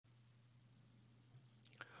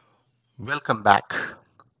Welcome back.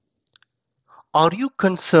 Are you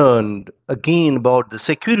concerned again about the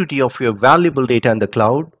security of your valuable data in the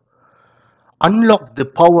cloud? Unlock the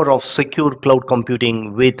power of secure cloud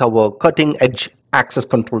computing with our cutting edge access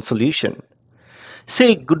control solution.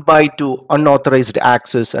 Say goodbye to unauthorized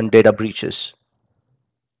access and data breaches.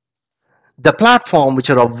 The platform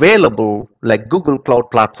which are available like Google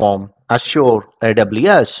Cloud Platform, Azure,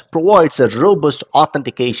 AWS provides a robust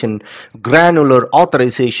authentication, granular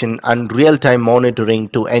authorization and real-time monitoring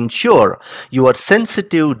to ensure your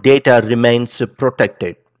sensitive data remains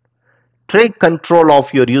protected. Take control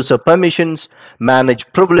of your user permissions,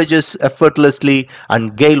 manage privileges effortlessly,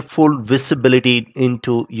 and gain full visibility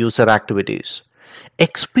into user activities.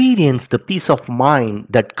 Experience the peace of mind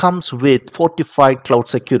that comes with fortified cloud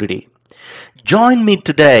security. Join me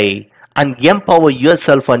today and empower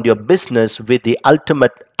yourself and your business with the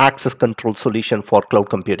ultimate access control solution for cloud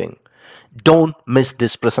computing. Don't miss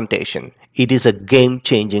this presentation. It is a game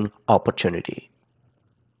changing opportunity.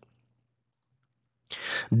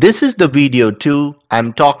 This is the video 2.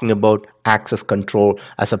 I'm talking about access control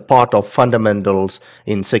as a part of fundamentals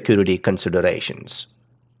in security considerations.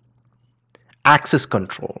 Access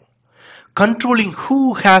control. Controlling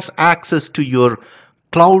who has access to your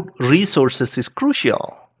cloud resources is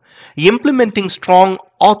crucial. Implementing strong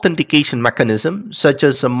authentication mechanisms such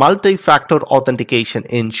as a multi-factor authentication,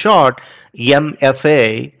 in short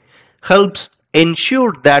MFA, helps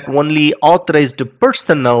ensure that only authorized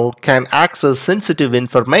personnel can access sensitive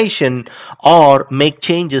information or make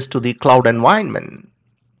changes to the cloud environment.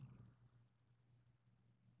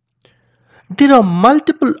 There are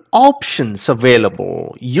multiple options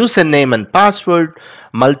available: username and password,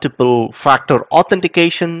 multiple factor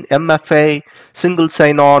authentication, MFA, single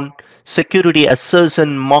sign-on, security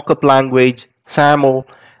assertion markup language, SAML,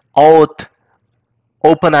 OAuth,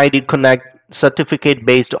 openidconnect,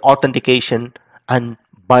 certificate-based authentication, and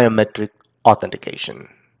biometric authentication.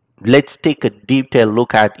 Let's take a detailed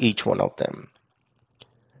look at each one of them.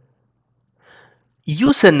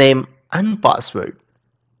 Username and password.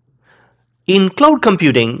 In cloud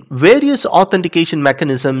computing, various authentication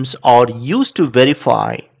mechanisms are used to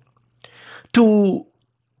verify, to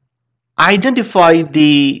identify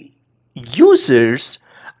the users,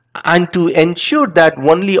 and to ensure that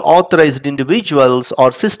only authorized individuals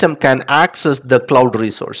or system can access the cloud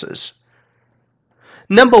resources.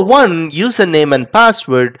 Number one, username and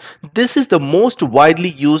password. This is the most widely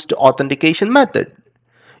used authentication method.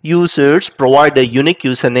 Users provide a unique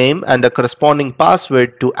username and a corresponding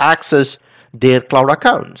password to access their cloud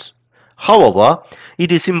accounts. However,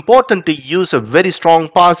 it is important to use a very strong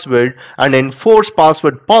password and enforce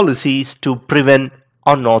password policies to prevent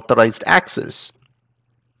unauthorized access.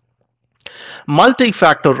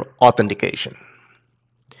 Multi-factor authentication.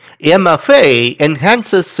 MFA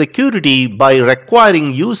enhances security by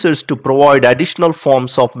requiring users to provide additional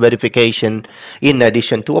forms of verification in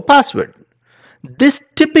addition to a password. This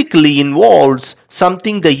typically involves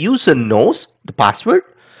something the user knows, the password,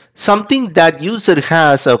 something that user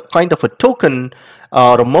has a kind of a token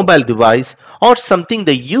or a mobile device, or something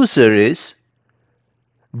the user is,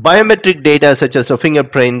 biometric data such as a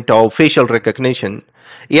fingerprint or facial recognition.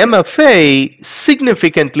 MFA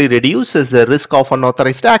significantly reduces the risk of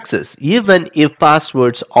unauthorized access, even if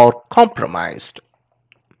passwords are compromised.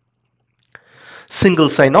 Single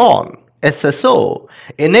sign-on SSO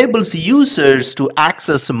enables users to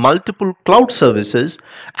access multiple cloud services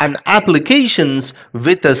and applications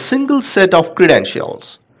with a single set of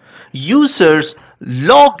credentials. Users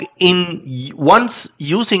log in once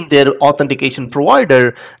using their authentication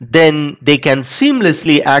provider, then they can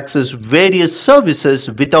seamlessly access various services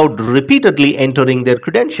without repeatedly entering their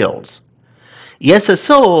credentials.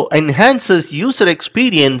 SSO enhances user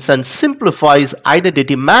experience and simplifies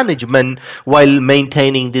identity management while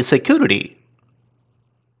maintaining the security.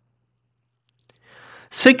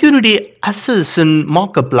 Security Assertion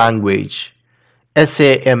Markup Language,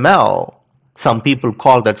 SAML, some people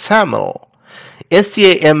call that SAML.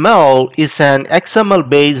 SAML is an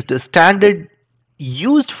XML-based standard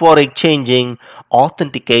used for exchanging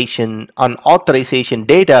authentication and authorization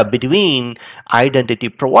data between identity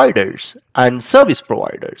providers and service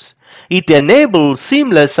providers. It enables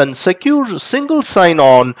seamless and secure single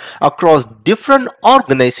sign-on across different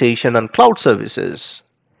organizations and cloud services.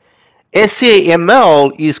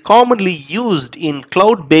 SAML is commonly used in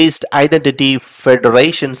cloud-based identity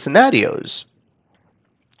federation scenarios.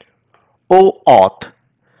 OAuth.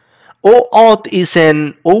 OAuth is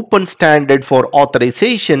an open standard for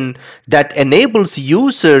authorization that enables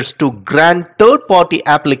users to grant third-party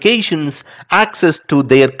applications access to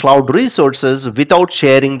their cloud resources without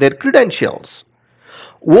sharing their credentials.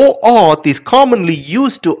 OAuth is commonly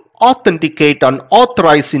used to authenticate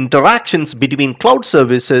unauthorized interactions between cloud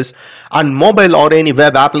services and mobile or any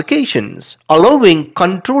web applications, allowing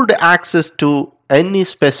controlled access to any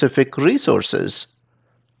specific resources.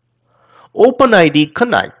 OpenID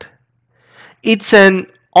Connect. It's an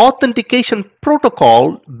authentication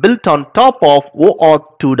protocol built on top of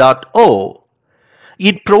OAuth 2.0.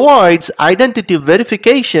 It provides identity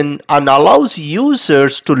verification and allows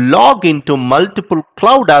users to log into multiple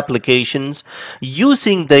cloud applications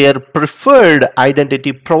using their preferred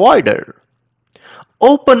identity provider.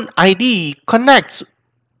 OpenID connects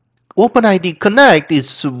OpenID Connect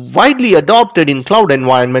is widely adopted in cloud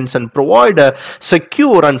environments and provide a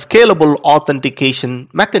secure and scalable authentication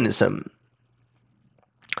mechanism.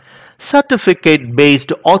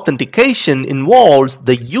 Certificate-based authentication involves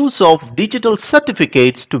the use of digital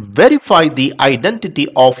certificates to verify the identity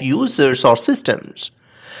of users or systems.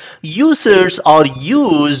 Users are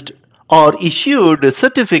used or issued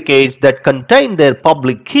certificates that contain their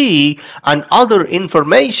public key and other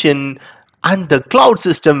information, and the cloud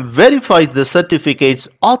system verifies the certificate's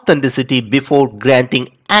authenticity before granting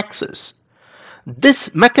access. This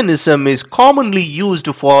mechanism is commonly used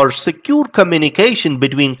for secure communication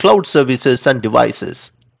between cloud services and devices.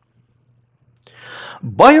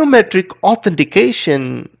 Biometric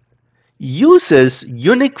authentication uses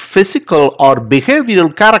unique physical or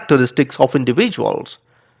behavioral characteristics of individuals,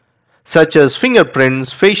 such as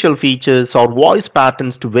fingerprints, facial features, or voice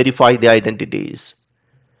patterns to verify the identities.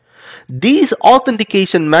 These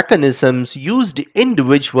authentication mechanisms, used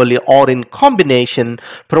individually or in combination,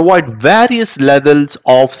 provide various levels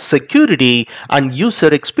of security and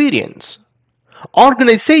user experience.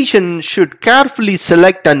 Organizations should carefully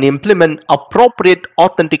select and implement appropriate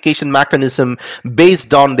authentication mechanism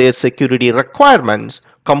based on their security requirements,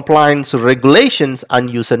 compliance regulations, and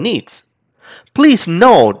user needs. Please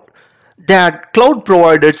note that cloud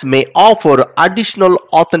providers may offer additional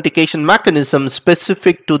authentication mechanisms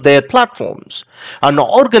specific to their platforms, and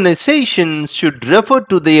organizations should refer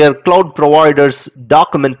to their cloud providers'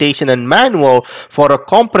 documentation and manual for a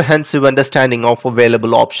comprehensive understanding of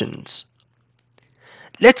available options.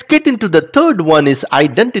 Let's get into the third one is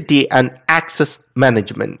identity and access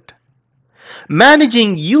management.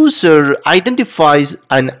 Managing user identifies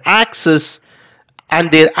and access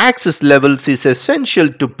and their access levels is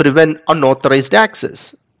essential to prevent unauthorized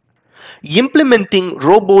access. Implementing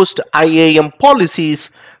robust IAM policies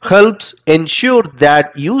helps ensure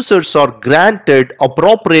that users are granted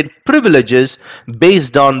appropriate privileges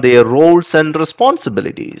based on their roles and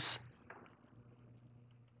responsibilities.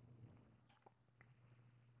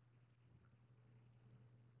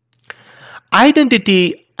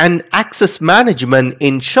 Identity and access management,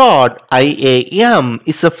 in short IAM,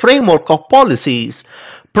 is a framework of policies,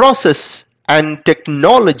 process, and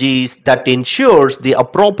technologies that ensures the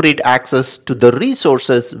appropriate access to the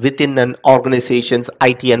resources within an organization's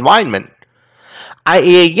IT environment.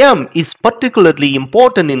 IAM is particularly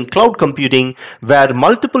important in cloud computing where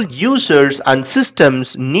multiple users and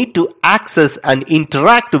systems need to access and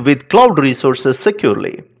interact with cloud resources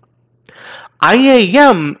securely.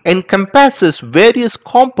 IAM encompasses various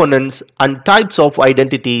components and types of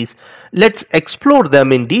identities. Let's explore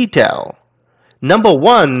them in detail. Number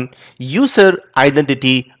one, user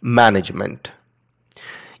identity management.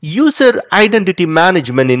 User identity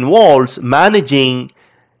management involves managing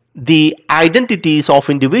the identities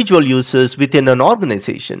of individual users within an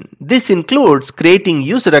organization. This includes creating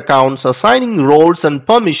user accounts, assigning roles and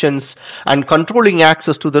permissions, and controlling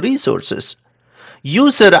access to the resources.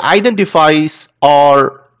 User identifies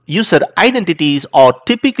or user identities are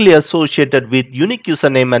typically associated with unique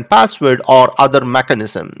username and password or other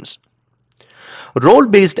mechanisms.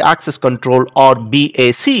 Role-based access control or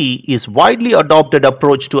BAC is widely adopted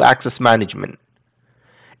approach to access management.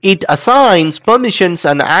 It assigns permissions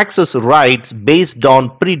and access rights based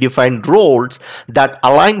on predefined roles that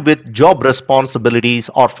align with job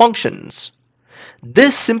responsibilities or functions.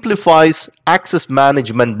 This simplifies access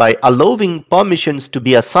management by allowing permissions to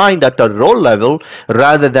be assigned at a role level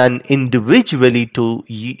rather than individually to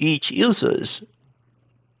each user.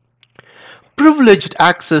 Privileged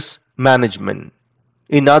access management,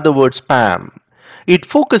 in other words PAM. It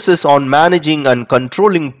focuses on managing and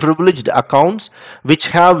controlling privileged accounts which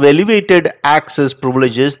have elevated access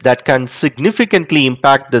privileges that can significantly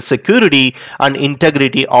impact the security and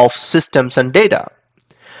integrity of systems and data.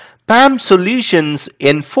 PAM solutions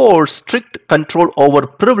enforce strict control over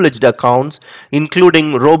privileged accounts,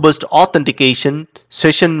 including robust authentication,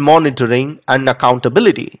 session monitoring, and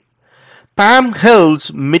accountability. PAM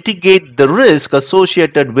helps mitigate the risk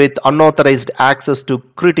associated with unauthorized access to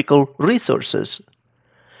critical resources.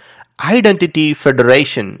 Identity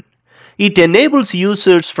federation. It enables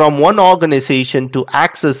users from one organization to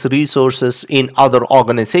access resources in other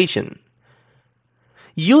organizations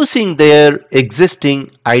using their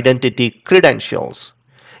existing identity credentials.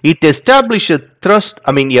 It establishes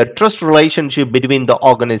a trust relationship between the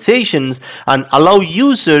organizations and allow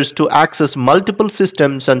users to access multiple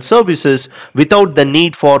systems and services without the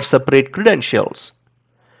need for separate credentials.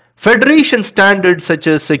 Federation standards such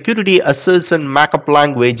as Security Assertion Markup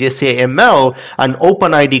Language SAML and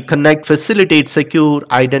openidconnect facilitate secure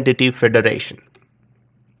identity federation.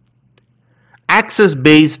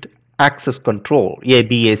 Access-based access control,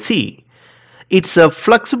 ABAC. It's a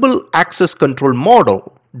flexible access control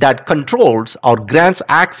model that controls or grants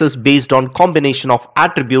access based on combination of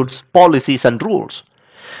attributes, policies, and rules.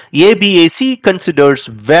 ABAC considers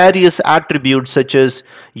various attributes such as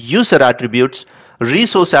user attributes,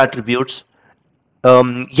 resource attributes,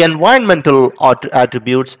 environmental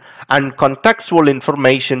attributes, and contextual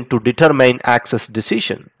information to determine access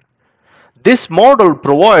decision. This model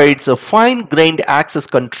provides a fine-grained access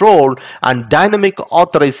control and dynamic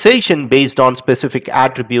authorization based on specific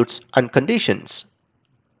attributes and conditions.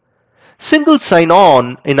 Single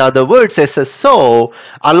sign-on, in other words SSO,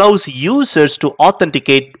 allows users to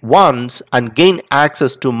authenticate once and gain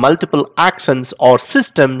access to multiple actions or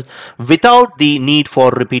systems without the need for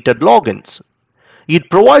repeated logins. It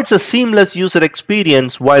provides a seamless user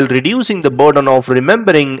experience while reducing the burden of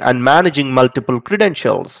remembering and managing multiple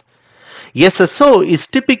credentials. SSO is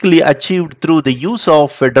typically achieved through the use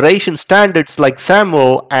of federation standards like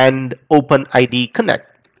SAML and openidconnect.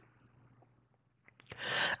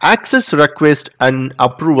 Access request and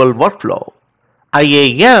approval workflow.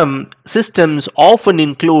 IAM systems often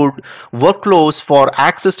include workflows for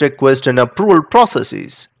access request and approval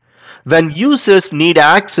processes. When users need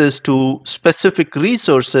access to specific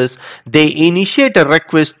resources, they initiate a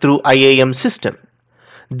request through IAM system.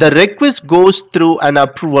 The request goes through an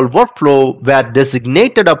approval workflow where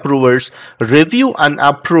designated approvers review and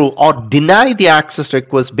approve or deny the access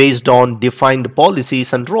request based on defined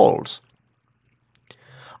policies and roles.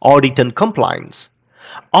 Audit and compliance.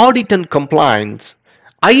 Audit and compliance.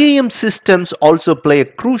 IAM systems also play a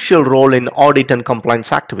crucial role in audit and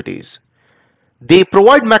compliance activities. They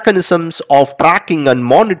provide mechanisms of tracking and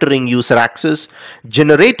monitoring user access,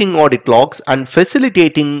 generating audit logs, and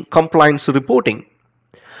facilitating compliance reporting.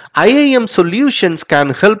 IAM solutions can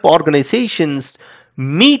help organizations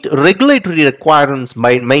meet regulatory requirements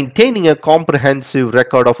by maintaining a comprehensive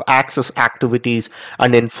record of access activities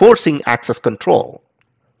and enforcing access control.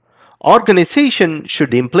 Organizations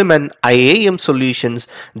should implement IAM solutions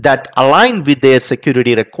that align with their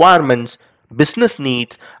security requirements, business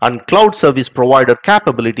needs, and cloud service provider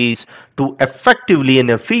capabilities to effectively and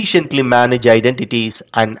efficiently manage identities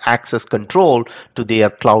and access control to their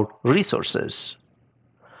cloud resources.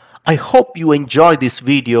 I hope you enjoy this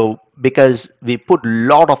video because we put a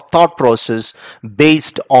lot of thought process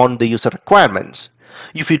based on the user requirements.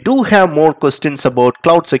 If you do have more questions about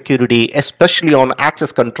cloud security, especially on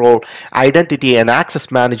access control, identity, and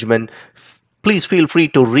access management, please feel free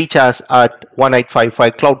to reach us at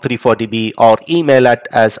 1855 cloud 340b or email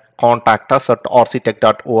us contact us at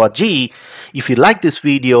rctech.org. If you like this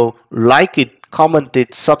video, like it, comment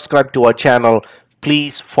it, subscribe to our channel,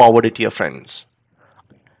 please forward it to your friends.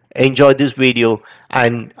 Enjoy this video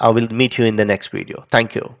and I will meet you in the next video.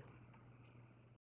 Thank you.